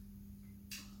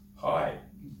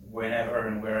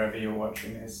you're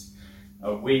watching this.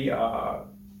 We are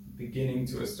beginning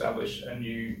to establish a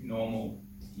new normal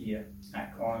here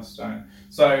at Cornerstone.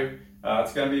 So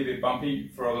it's going to be a bit bumpy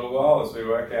for a little while as we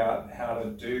work out how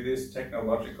to do this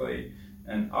technologically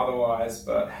and otherwise,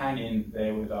 but hang in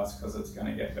there with us because it's going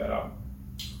to get better.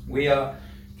 We are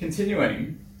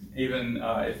continuing, even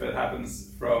if it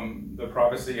happens from the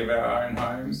privacy of our own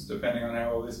homes, depending on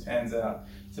how all this pans out,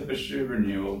 to pursue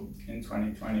renewal in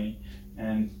 2020.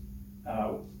 And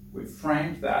we've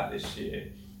framed that this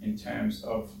year in terms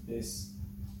of this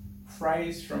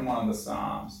phrase from one of the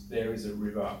Psalms, "There is a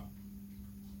river."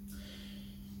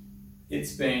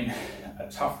 It's been a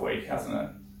tough week, hasn't it?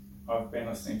 I've been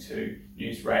listening to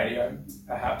news radio,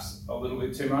 perhaps a little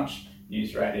bit too much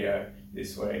news radio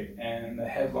this week, and the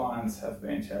headlines have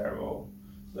been terrible.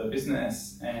 The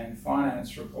business and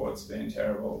finance reports been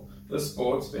terrible. The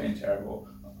sport's been terrible.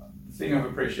 The thing I've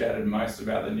appreciated most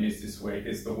about the news this week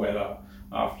is the weather.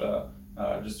 After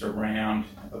just a round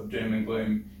of doom and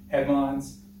gloom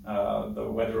headlines,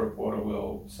 the weather reporter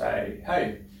will say,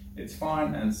 "Hey, it's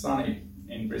fine and sunny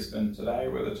in Brisbane today.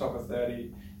 We're at the top of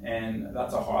 30, and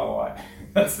that's a highlight."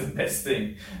 That's the best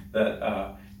thing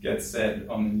that gets said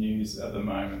on the news at the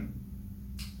moment.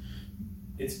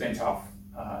 It's been tough,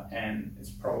 and it's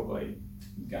probably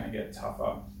going to get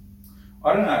tougher.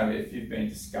 I don't know if you've been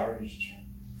discouraged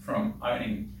from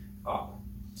owning up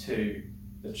to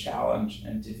the challenge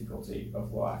and difficulty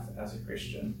of life as a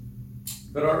Christian,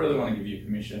 but I really want to give you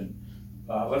permission.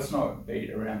 Let's not beat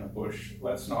around the bush.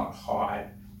 Let's not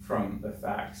hide from the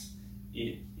facts.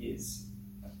 It is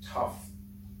a tough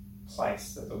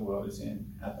place that the world is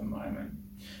in at the moment.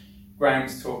 Graham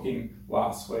was talking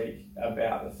last week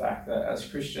about the fact that as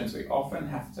Christians, we often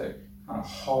have to kind of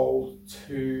hold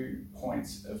 2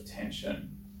 points of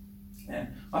tension. And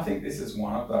I think this is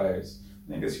one of those.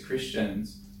 I think as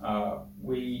Christians,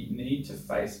 we need to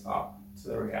face up to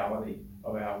the reality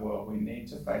of our world. We need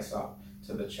to face up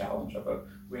to the challenge of it.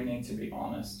 We need to be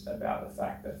honest about the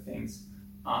fact that things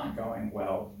aren't going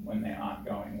well when they aren't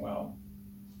going well.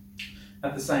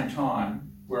 At the same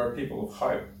time, we're a people of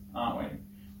hope, aren't we?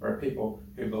 We're a people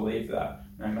who believe that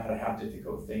no matter how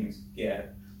difficult things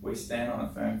get, we stand on a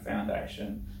firm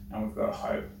foundation and we've got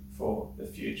hope for the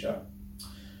future.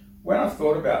 When I've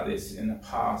thought about this in the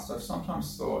past, I've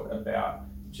sometimes thought about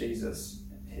Jesus,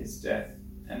 his death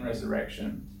and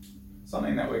resurrection,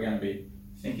 something that we're going to be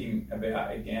thinking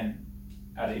about again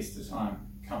at Easter time,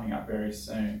 coming up very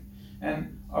soon.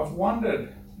 And I've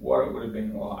wondered what it would have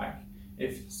been like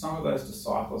if some of those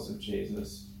disciples of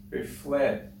Jesus who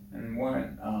fled and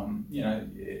weren't,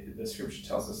 the scripture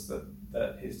tells us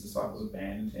that his disciples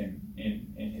abandoned him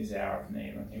in his hour of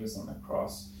need when he was on the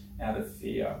cross out of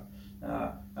fear.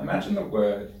 Imagine the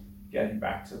word getting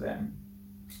back to them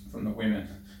from the women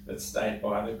that stayed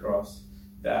by the cross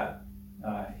that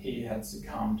he had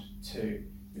succumbed to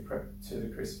the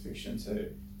crucifixion,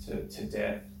 to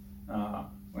death,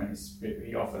 when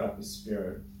he offered up his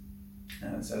spirit,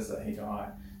 and it says that he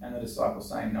died. And the disciples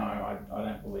saying, "No, I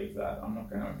don't believe that. I'm not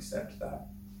going to accept that."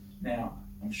 Now,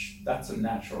 that's a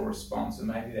natural response, and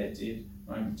maybe they did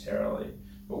momentarily.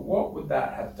 But what would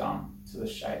that have done to the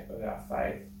shape of our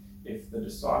faith if the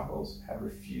disciples had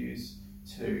refused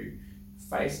to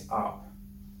face up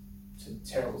to the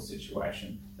terrible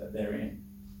situation that they're in?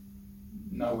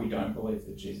 "No, we don't believe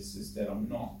that Jesus is dead. I'm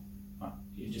not.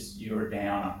 You're a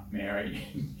downer, Mary.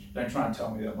 Don't try and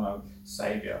tell me that my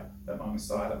Saviour, that my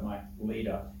Messiah, that my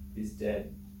leader is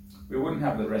dead." We wouldn't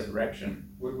have the resurrection,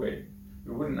 would we?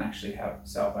 We wouldn't actually have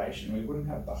salvation. We wouldn't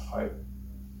have the hope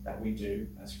that we do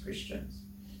as Christians.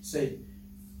 See,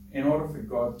 in order for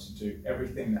God to do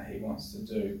everything that he wants to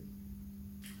do,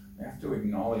 we have to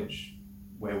acknowledge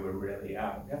where we're really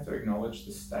at. We have to acknowledge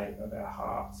the state of our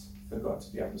hearts for God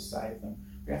to be able to save them.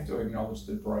 We have to acknowledge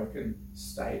the broken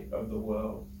state of the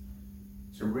world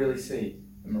to really see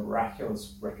the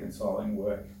miraculous reconciling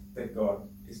work that God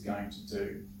is going to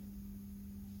do.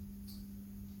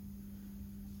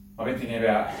 I've been thinking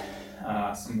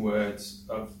about some words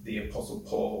of the Apostle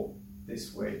Paul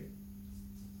this week.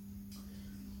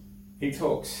 He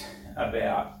talks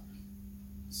about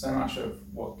so much of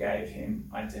what gave him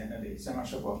identity, so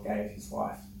much of what gave his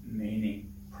life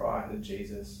meaning prior to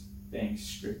Jesus being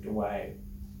stripped away,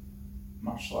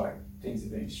 much like things are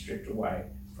being stripped away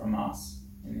from us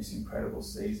in this incredible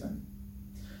season.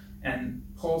 And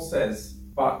Paul says,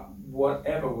 "But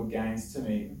whatever were gains to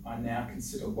me, I now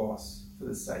consider loss for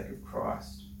the sake of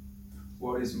Christ.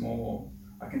 What is more,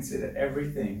 I consider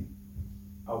everything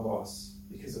a loss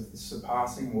because of the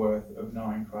surpassing worth of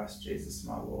knowing Christ Jesus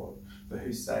my Lord, for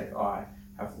whose sake I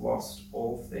have lost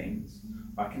all things.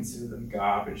 I consider them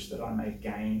garbage that I may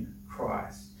gain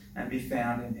Christ and be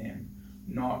found in him,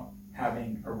 not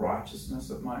having a righteousness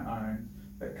of my own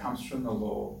that comes from the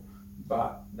law,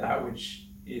 but that which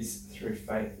is through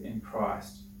faith in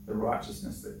Christ, the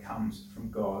righteousness that comes from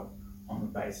God on the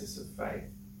basis of faith.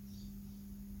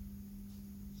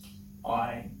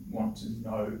 I want to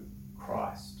know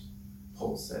Christ,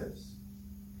 Paul says.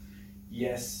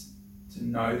 Yes, to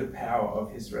know the power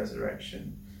of his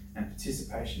resurrection and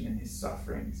participation in his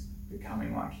sufferings,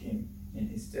 becoming like him in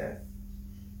his death,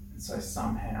 and so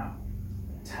somehow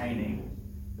attaining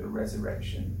the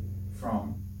resurrection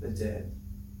from the dead.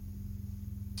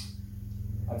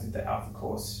 I did the Alpha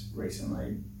course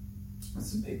recently with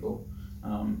some people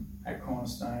at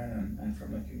Cornerstone and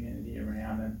from the community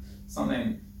around, and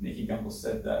something Nicky Gumbel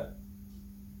said that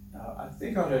I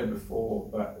think I'd heard before,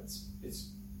 but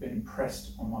it's been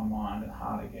impressed on my mind and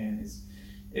heart again, is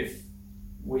if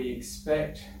we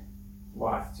expect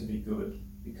life to be good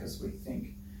because we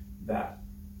think that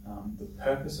the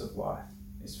purpose of life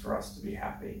is for us to be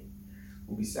happy,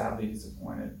 we'll be sadly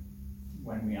disappointed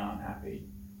when we aren't happy.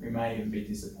 We may even be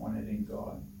disappointed in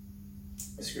God.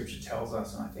 The scripture tells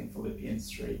us, and I think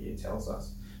Philippians 3 here tells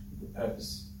us, that the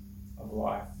purpose of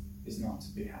life is not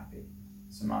to be happy,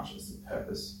 so much as the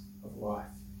purpose of life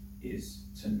is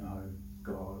to know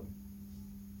God.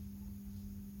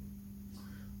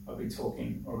 I've been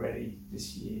talking already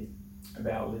this year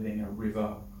about living a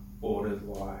river-ordered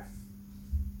life.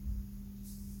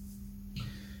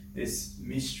 This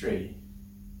mystery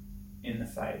in the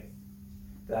faith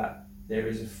that there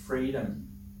is a freedom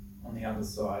on the other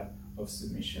side of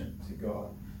submission to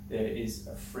God. There is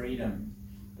a freedom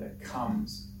that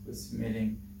comes with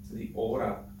submitting to the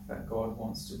order that God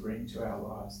wants to bring to our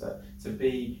lives. That to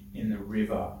be in the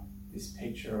river, this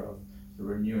picture of the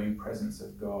renewing presence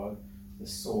of God, the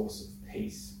source of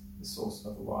peace, the source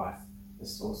of life, the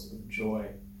source of joy,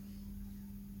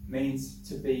 means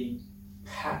to be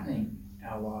patterning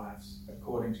our lives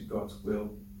according to God's will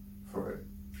for it.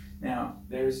 Now,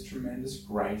 there is tremendous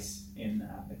grace in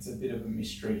that. It's a bit of a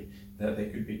mystery that there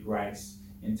could be grace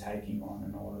in taking on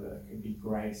an order, there could be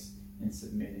grace in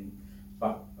submitting.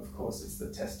 But of course, it's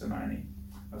the testimony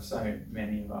of so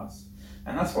many of us.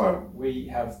 And that's why we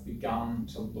have begun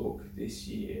to look this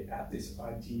year at this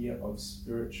idea of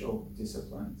spiritual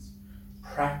disciplines,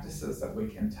 practices that we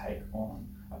can take on,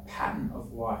 a pattern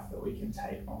of life that we can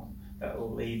take on that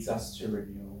leads us to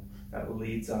renewal, that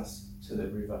leads us to the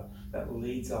river, that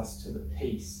leads us to the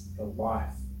peace, the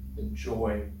life, the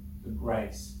joy, the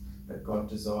grace that God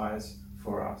desires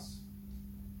for us.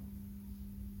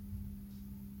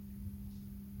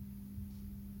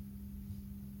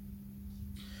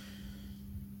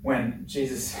 When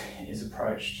Jesus is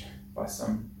approached by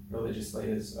some religious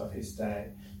leaders of his day,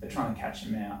 they're trying to catch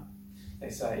him out.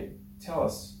 They say, "Tell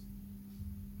us,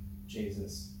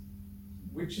 Jesus,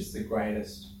 which is the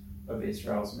greatest of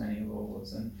Israel's many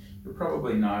laws?" And you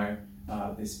probably know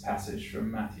this passage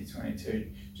from Matthew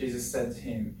 22. Jesus said to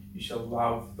him, "You shall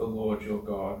love the Lord your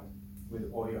God with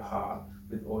all your heart,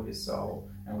 with all your soul,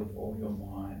 and with all your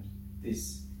mind.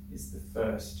 This is the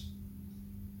first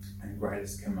and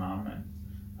greatest commandment."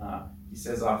 He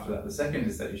says after that, the second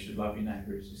is that you should love your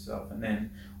neighbour as yourself. And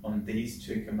then on these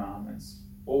two commandments,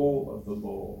 all of the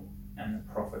law and the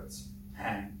prophets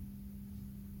hang.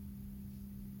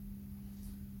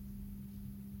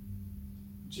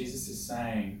 Jesus is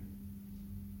saying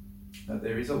that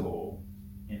there is a law,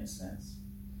 in a sense,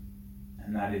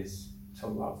 and that is to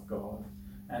love God.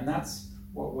 And that's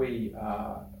what we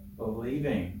are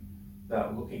believing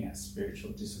that looking at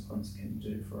spiritual disciplines can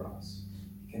do for us.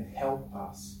 It can help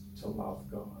us to love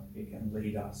God. It can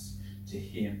lead us to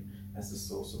him as the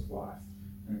source of life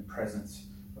and the presence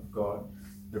of God,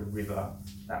 the river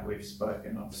that we've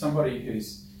spoken of. Somebody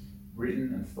who's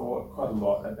written and thought quite a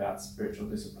lot about spiritual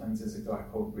disciplines is a guy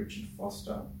called Richard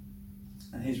Foster,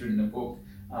 and he's written a book.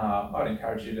 I'd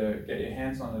encourage you to get your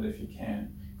hands on it if you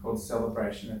can, called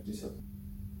Celebration of Discipline.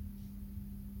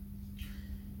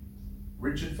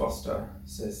 Richard Foster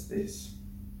says this: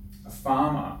 "A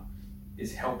farmer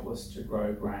is helpless to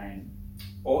grow grain.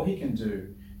 All he can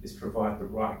do is provide the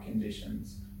right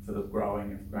conditions for the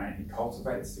growing of grain. He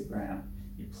cultivates the ground,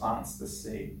 he plants the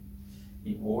seed,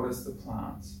 he waters the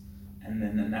plants, and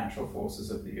then the natural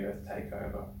forces of the earth take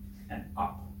over, and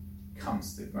up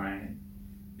comes the grain."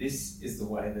 This is the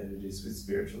way that it is with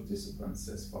spiritual disciplines,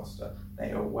 says Foster.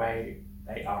 They are a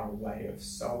way of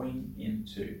sowing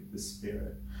into the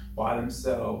Spirit. By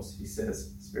themselves, he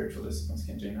says, spiritual disciplines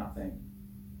can do nothing.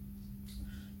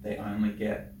 They only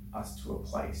get us to a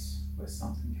place where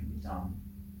something can be done.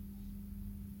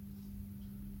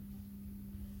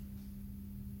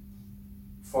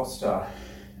 Foster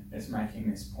is making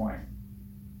this point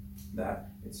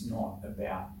that it's not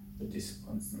about the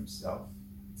disciplines themselves,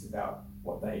 it's about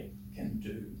what they can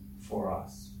do for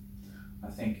us. I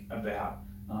think about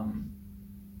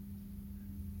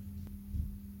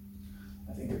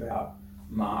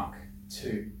Mark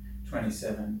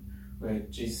 2:27, where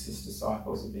Jesus'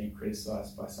 disciples are being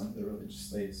criticised by some of the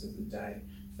religious leaders of the day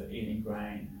for eating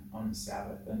grain on the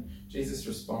Sabbath. And Jesus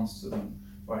responds to them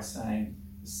by saying,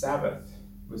 the Sabbath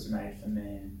was made for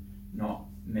man, not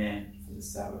man for the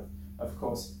Sabbath. Of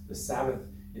course, the Sabbath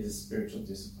is a spiritual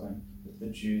discipline that the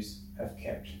Jews have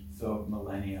kept for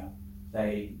millennia.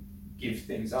 They give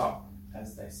things up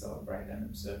as they celebrate and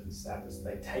observe the Sabbath.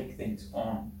 They take things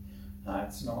on.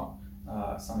 It's not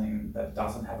something that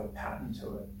doesn't have a pattern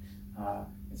to it.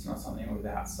 It's not something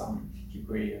without some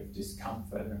degree of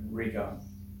discomfort and rigour.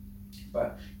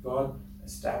 But God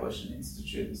established and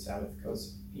instituted the Sabbath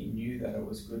because he knew that it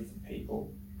was good for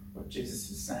people. What Jesus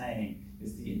is saying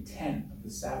is the intent of the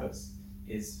Sabbath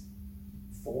is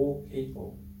for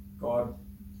people. God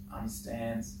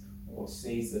understands or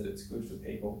sees that it's good for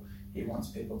people. He wants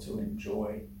people to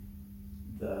enjoy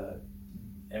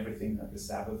everything that the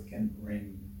Sabbath can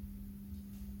bring,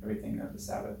 everything that the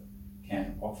Sabbath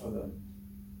can offer them.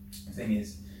 The thing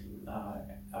is,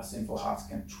 our sinful hearts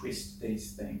can twist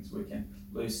these things. We can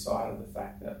lose sight of the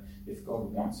fact that if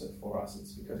God wants it for us,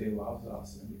 it's because he loves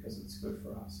us and because it's good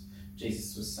for us.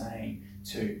 Jesus was saying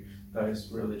to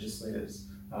those religious leaders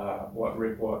what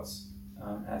Rick Watts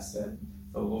has said,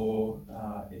 the law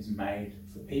is made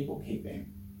for people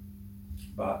keeping,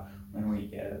 but when we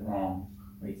get it wrong,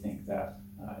 we think that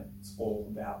it's all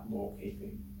about law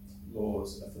keeping.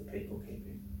 Laws are for people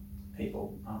keeping.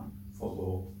 People aren't for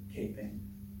law keeping.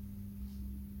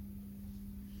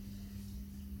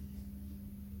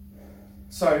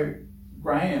 So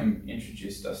Graham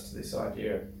introduced us to this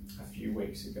idea a few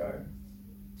weeks ago,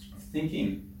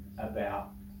 thinking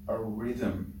about a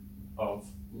rhythm of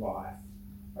life,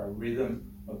 a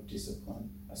rhythm of discipline,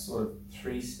 a sort of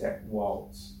three-step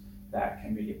waltz that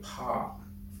can be a part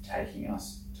of taking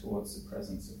us towards the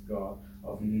presence of God,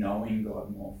 of knowing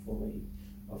God more fully,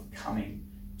 of coming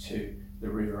to the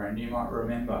river. And you might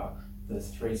remember the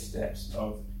 3 steps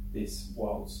of this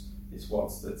waltz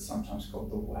that's sometimes called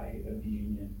the way of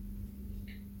union.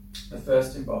 The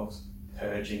first involves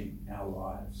purging our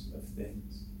lives of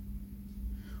things.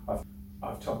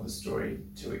 I've told the story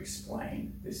to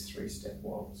explain this 3-step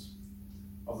waltz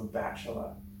of a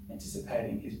bachelor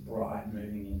anticipating his bride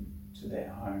moving into their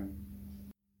home.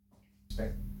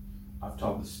 I've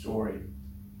told the story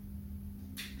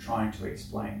trying to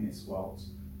explain this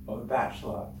waltz of a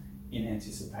bachelor in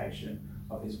anticipation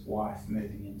of his wife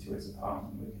moving into his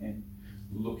apartment with him,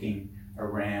 looking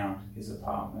around his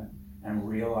apartment and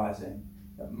realizing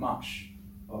that much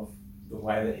of the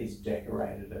way that he's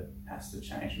decorated it has to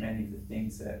change. Many of the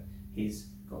things that he's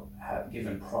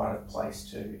given pride of place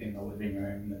to in the living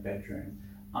room and the bedroom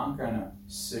aren't going to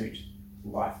suit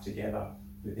life together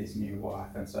with his new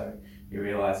wife. And so he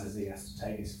realizes he has to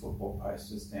take his football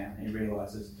posters down. He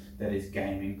realizes that his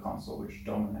gaming console, which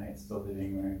dominates the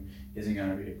living room, isn't going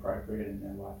to be appropriate in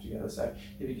their life together. So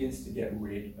he begins to get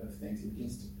rid of things. He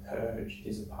begins to purge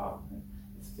his apartment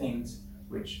of things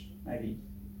which maybe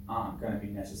aren't going to be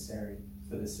necessary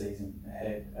for the season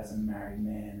ahead as a married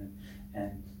man.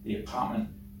 And the apartment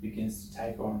begins to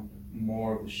take on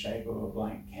more of the shape of a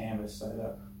blank canvas so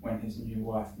that when his new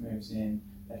wife moves in,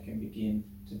 they can begin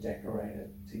to decorate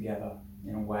it together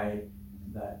in a way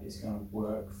that is going to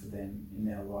work for them in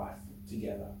their life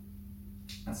together.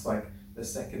 That's like the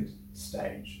second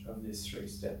stage of this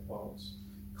 3-step waltz,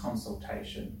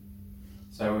 consultation.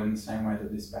 So in the same way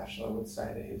that this bachelor would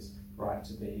say to his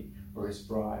bride-to-be or his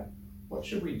bride, what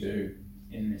should we do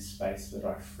in this space that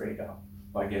I freed up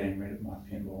by getting rid of my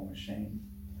pinball machine?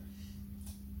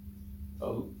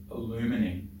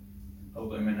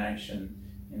 Illumination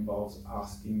involves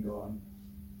asking God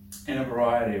in a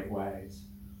variety of ways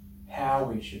how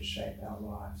we should shape our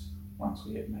lives once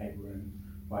we have made room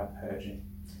by purging.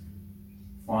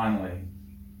 Finally,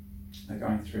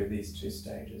 going through these 2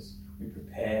 stages, we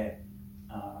prepare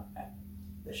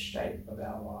the shape of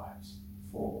our lives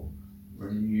for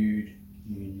renewed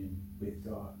union with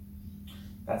God.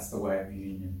 That's the way of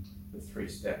union, the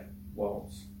 3-step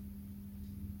waltz.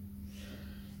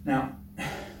 Now,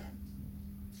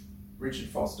 Richard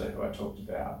Foster, who I talked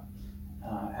about,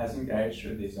 has engaged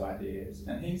with these ideas,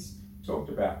 and he's talked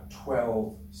about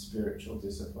 12 spiritual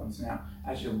disciplines. Now,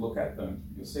 as you look at them,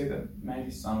 you'll see that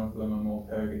maybe some of them are more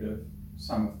purgative,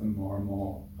 some of them are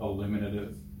more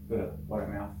illuminative, what a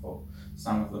mouthful.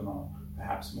 Some of them are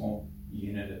perhaps more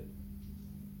unitive.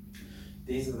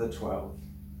 These are the 12: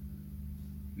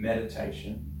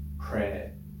 meditation,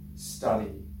 prayer,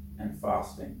 study and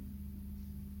fasting.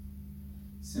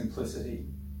 Simplicity,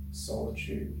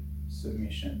 solitude,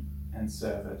 submission and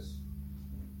service.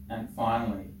 And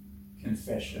finally,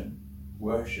 confession,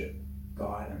 worship,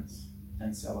 guidance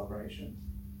and celebration.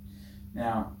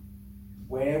 Now,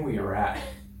 where we are at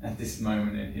this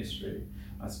moment in history,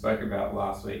 I spoke about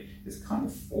last week, is kind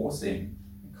of forcing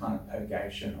a kind of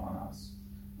purgation on us.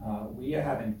 We are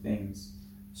having things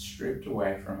stripped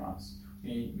away from us.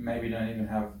 We maybe don't even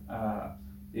have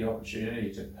the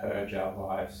opportunity to purge our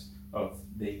lives of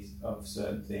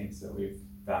certain things that we've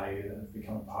valued that have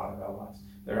become a part of our lives.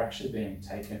 They're actually being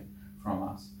taken from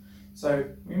us. So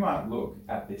we might look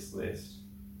at this list,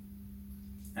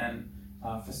 and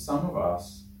for some of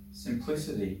us,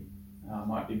 simplicity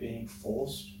might be being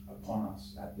forced upon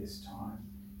us at this time.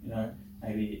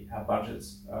 Maybe our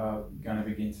budgets are going to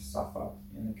begin to suffer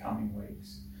in the coming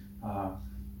weeks.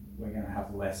 We're going to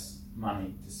have less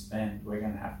money to spend. We're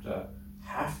going to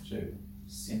have to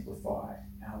simplify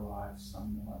our lives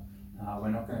somewhat. We're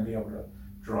not going to be able to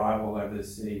drive all over the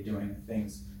city doing the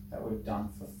things that we've done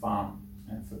for fun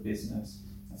and for business,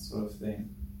 that sort of thing.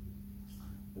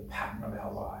 The pattern of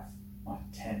our life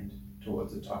might tend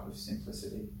towards a type of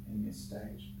simplicity in this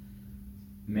stage.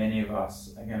 Many of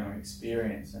us are going to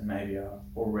experience, and maybe are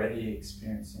already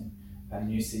experiencing, a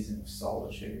new season of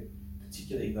solitude,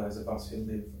 particularly those of us who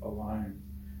live alone.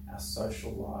 Our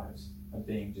social lives are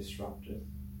being disrupted.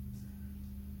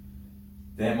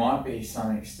 There might be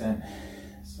some extent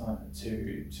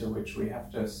to which we have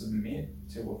to submit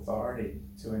to authority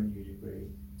to a new degree,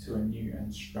 to a new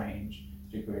and strange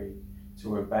degree,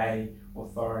 to obey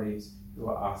authorities who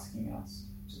are asking us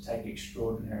to take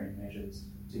extraordinary measures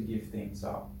to give things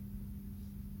up.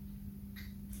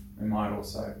 We might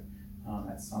also,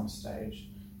 at some stage,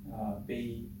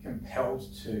 be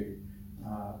compelled to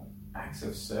acts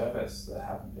of service that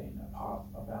haven't been a part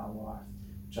of our life,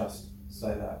 just so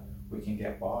that we can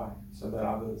get by, so that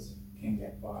others can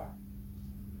get by.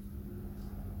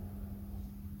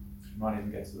 We might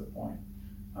even get to the point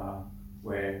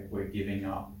where we're giving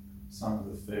up some of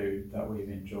the food that we've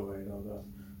enjoyed, or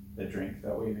the drink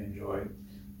that we've enjoyed,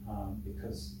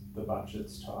 because the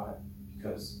budget's tight,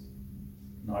 because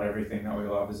not everything that we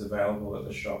love is available at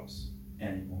the shops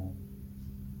anymore.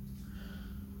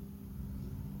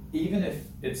 Even if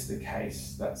it's the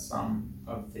case that some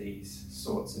of these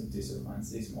sorts of disciplines,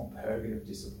 these more purgative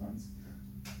disciplines,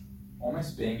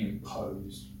 almost being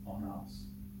imposed on us,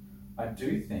 I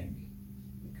do think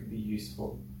it could be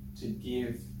useful to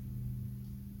give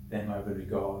them over to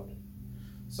God.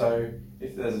 So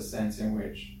if there's a sense in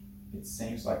which it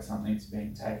seems like something's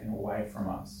being taken away from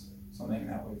us, something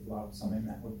that we've loved, something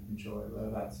that we've enjoyed,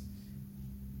 whether that's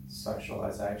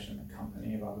socialization, the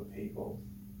company of other people,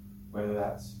 whether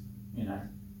that's,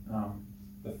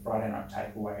 the Friday night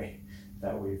takeaway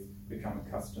that we've become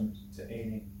accustomed to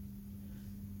eating.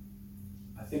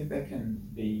 I think there can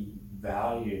be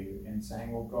value in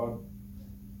saying, well, God,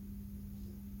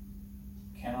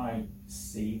 can I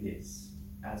see this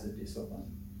as a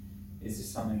discipline? Is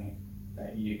this something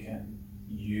that you can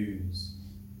use?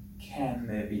 Can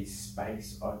there be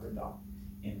space opened up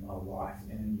in my life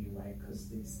in a new way because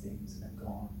these things are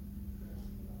gone?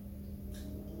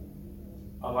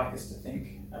 I'd like us to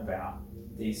think about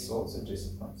these sorts of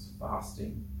disciplines: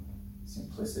 fasting,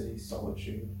 simplicity,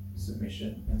 solitude,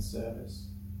 submission, and service.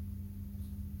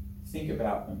 Think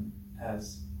about them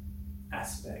as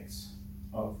aspects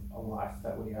of a life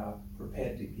that we are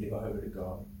prepared to give over to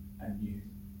God anew.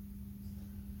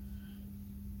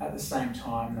 At the same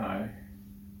time, though,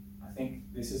 I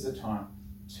think this is a time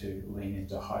to lean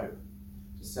into hope,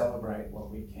 to celebrate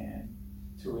what we can,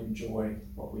 to enjoy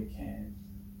what we can,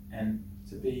 and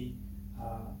to be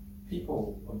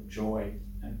people of joy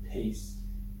and peace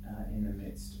in the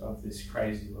midst of this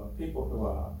crazy world, people who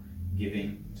are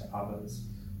giving to others.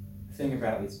 The thing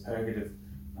about these purgative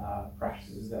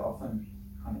practices, they're often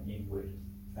kind of inward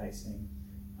facing.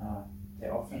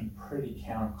 They're often pretty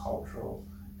countercultural,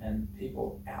 and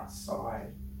people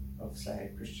outside of,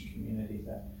 say, a Christian community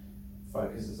that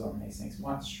focuses on these things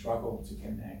might struggle to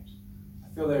connect.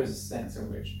 I feel there is a sense in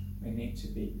which we need to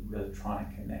be really trying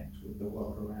to connect with the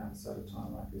world around us at a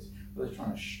time like this, really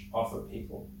trying to offer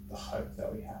people the hope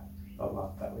that we have, the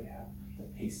love that we have, the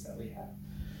peace that we have,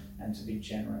 and to be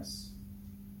generous,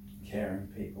 caring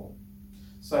people.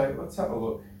 So let's have a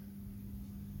look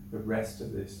at the rest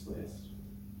of this list.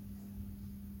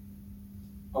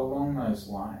 Along those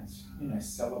lines,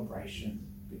 celebration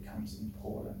becomes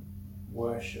important,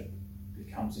 worship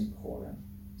becomes important,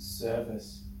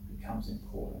 service becomes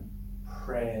important,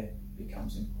 prayer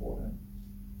becomes important.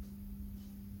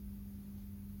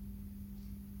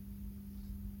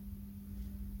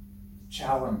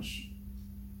 challenge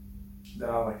that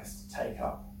I'd like us to take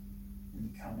up in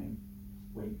the coming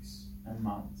weeks and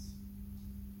months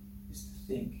is to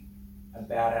think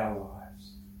about our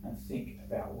lives and think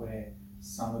about where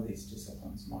some of these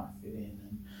disciplines might fit in.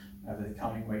 And over the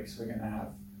coming weeks, we're going to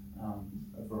have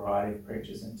a variety of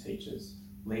preachers and teachers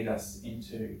lead us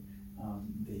into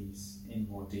these in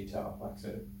more detail, like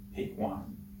sort of pick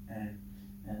one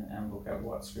and look at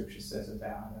what Scripture says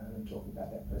about it and talk about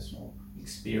their personal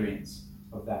experience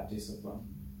of that discipline.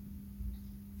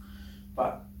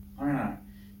 But I'm going to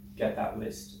get that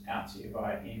list out to you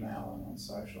via email and on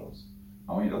socials.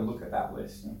 I want you to look at that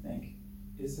list and think,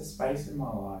 is there space in my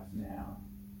life now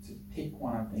to pick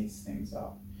one of these things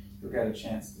up? You'll get a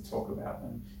chance to talk about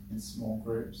them in small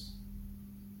groups.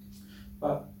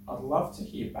 But I'd love to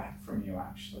hear back from you,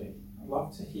 actually. I'd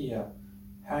love to hear,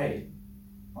 hey,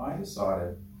 I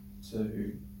decided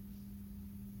to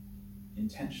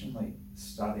intentionally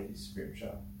study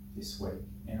Scripture this week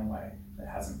in a way that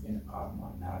hasn't been a part of my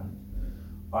pattern.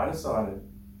 I decided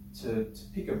to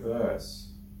pick a verse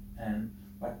and,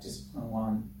 like discipline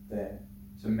one there,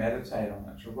 to meditate on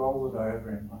it, to roll it over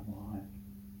in my mind,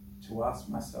 to ask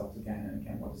myself again and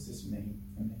again, what does this mean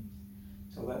for me?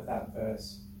 To let that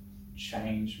verse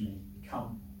change me,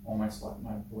 become almost like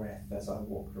my breath as I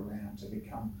walked around, to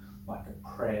become like a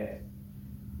prayer.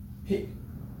 Pick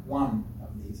one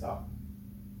of these up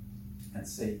and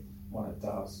see what it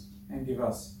does, and give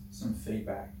us some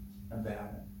feedback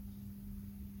about it.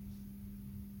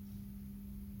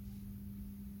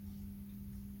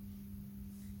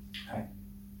 Okay.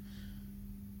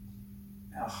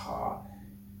 Our heart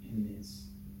in this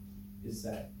is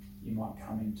that you might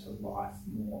come into life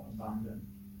more abundant.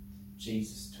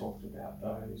 Jesus talked about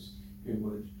those who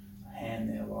would hand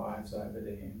their lives over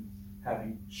to him,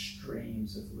 having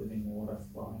streams of living water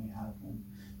flowing out of them.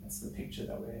 That's the picture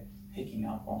that we're picking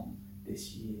up on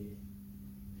this year,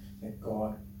 that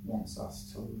God wants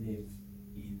us to live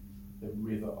in the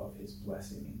river of his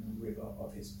blessing, in the river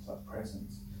of his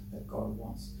presence, that God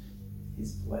wants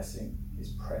his blessing, his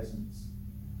presence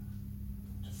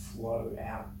to flow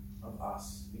out of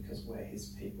us because we're his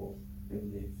people who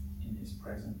live in his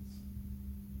presence.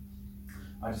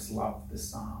 I just love the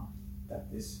psalm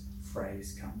that this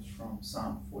phrase comes from,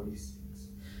 Psalm 46.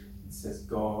 It says,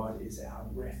 God is our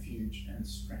refuge and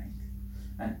strength,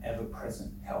 an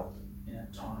ever-present help in a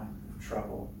time of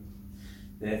trouble.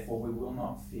 Therefore we will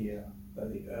not fear, though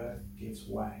the earth gives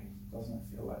way. Doesn't it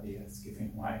feel like the earth's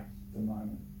giving way at the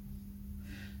moment?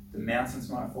 The mountains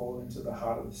might fall into the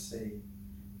heart of the sea,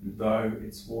 and though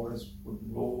its waters would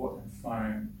roar and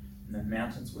foam, and the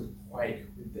mountains would quake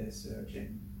with their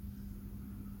surging.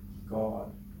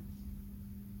 God,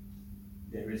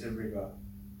 there is a river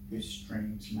whose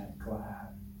streams make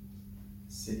glad,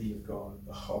 the city of God,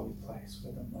 the holy place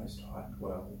where the Most High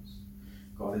dwells.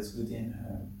 God is within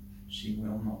her, she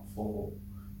will not fall.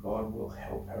 God will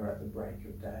help her at the break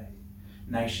of day.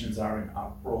 Nations are in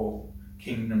uproar,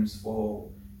 kingdoms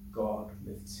fall. God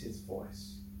lifts his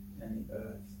voice, and the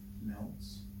earth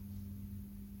melts.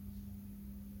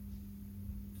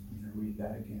 I'm going to read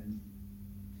that again.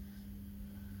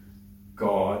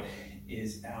 God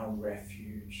is our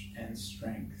refuge and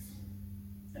strength,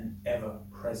 an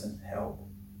ever-present help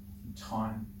in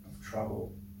time of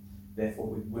trouble. Therefore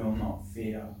we will not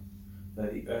fear, though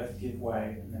the earth give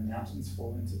way and the mountains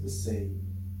fall into the sea,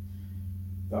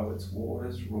 though its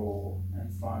waters roar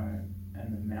and foam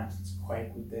and the mountains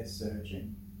quake with their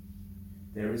surging.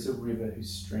 There is a river whose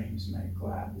streams make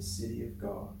glad the city of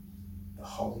God, the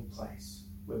holy place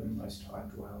where the Most High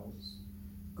dwells.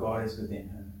 God is within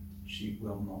her, she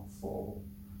will not fall.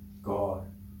 God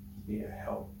will be her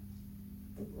help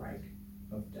at the break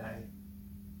of day.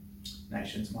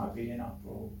 Nations might be in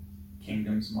uproar,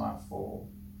 kingdoms might fall.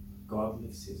 God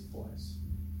lifts his voice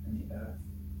and the earth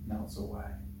melts away.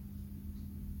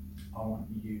 I want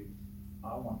you,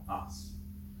 I want us.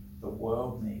 The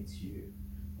world needs you.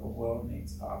 The world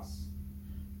needs us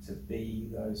to be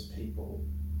those people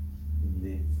who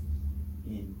live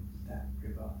in that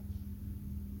river,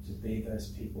 to be those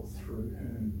people through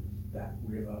whom that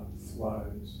river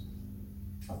flows.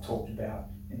 I've talked about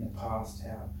in the past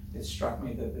how it struck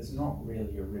me that there's not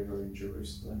really a river in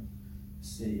Jerusalem, the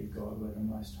city of God where the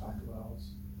Most High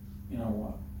dwells. You know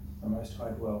what? The Most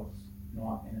High dwells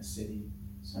not in a city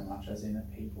so much as in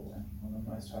a people, and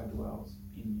the Most High dwells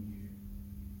in you.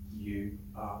 You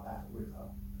are that river.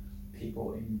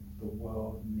 People in the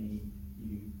world need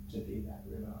you to be that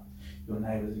river. Your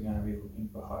neighbours are going to be looking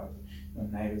for hope. Your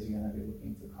neighbours are going to be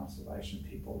looking for consolation.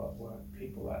 People at work,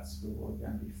 people at school are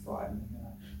going to be frightened. They're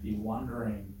going to be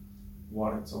wondering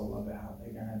what it's all about.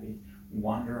 They're going to be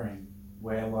wondering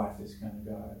where life is going to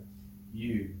go.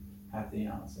 You have the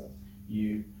answer.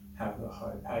 You have the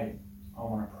hope. Hey, I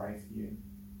want to pray for you.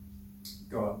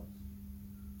 God,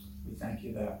 we thank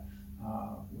you that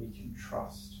we can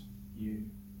trust you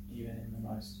even in the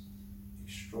most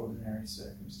extraordinary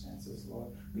circumstances,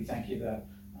 Lord. We thank you that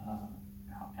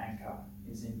our anchor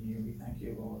is in you. We thank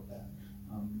you, Lord, that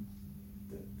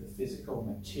the physical,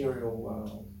 material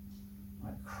world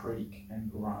might creak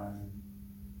and groan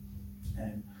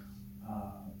and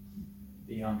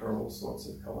be under all sorts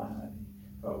of calamity.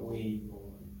 But we,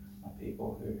 Lord, are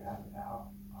people who have our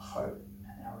hope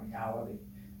and our reality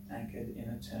anchored in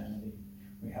eternity.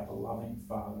 We have a loving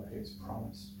Father who has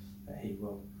promised that he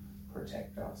will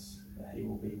protect us, that he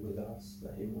will be with us,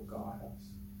 that he will guide us.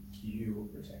 You will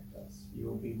protect us. You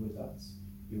will be with us.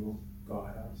 You will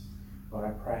guide us. Lord,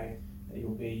 I pray that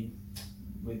you'll be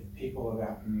with people of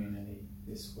our community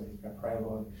this week. I pray,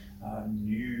 Lord,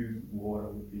 new water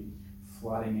would be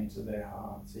flooding into their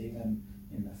hearts, even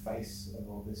in the face of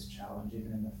all this challenge,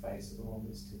 even in the face of all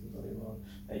this difficulty, Lord,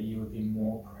 that you would be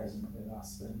more present with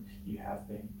us than you have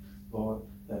been. Lord,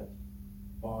 that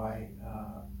by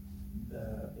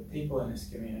the people in this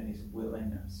community's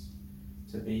willingness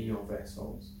to be your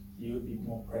vessels, you would be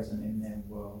more present in their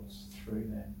worlds through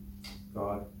them.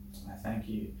 God, I thank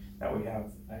you that we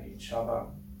have each other.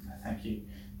 I thank you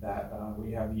that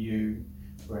we have you.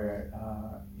 We're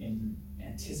in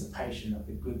anticipation of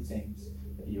the good things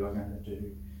that you are going to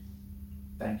do.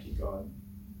 Thank you, God.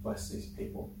 Bless these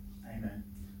people. Amen.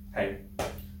 Hey,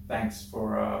 thanks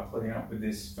for putting up with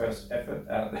this first effort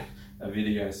at a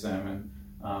video sermon.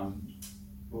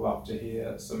 Love to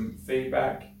hear some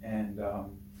feedback and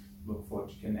look forward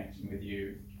to connecting with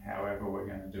you however we're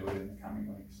going to do it in the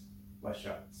coming weeks. Bless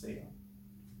you. See you.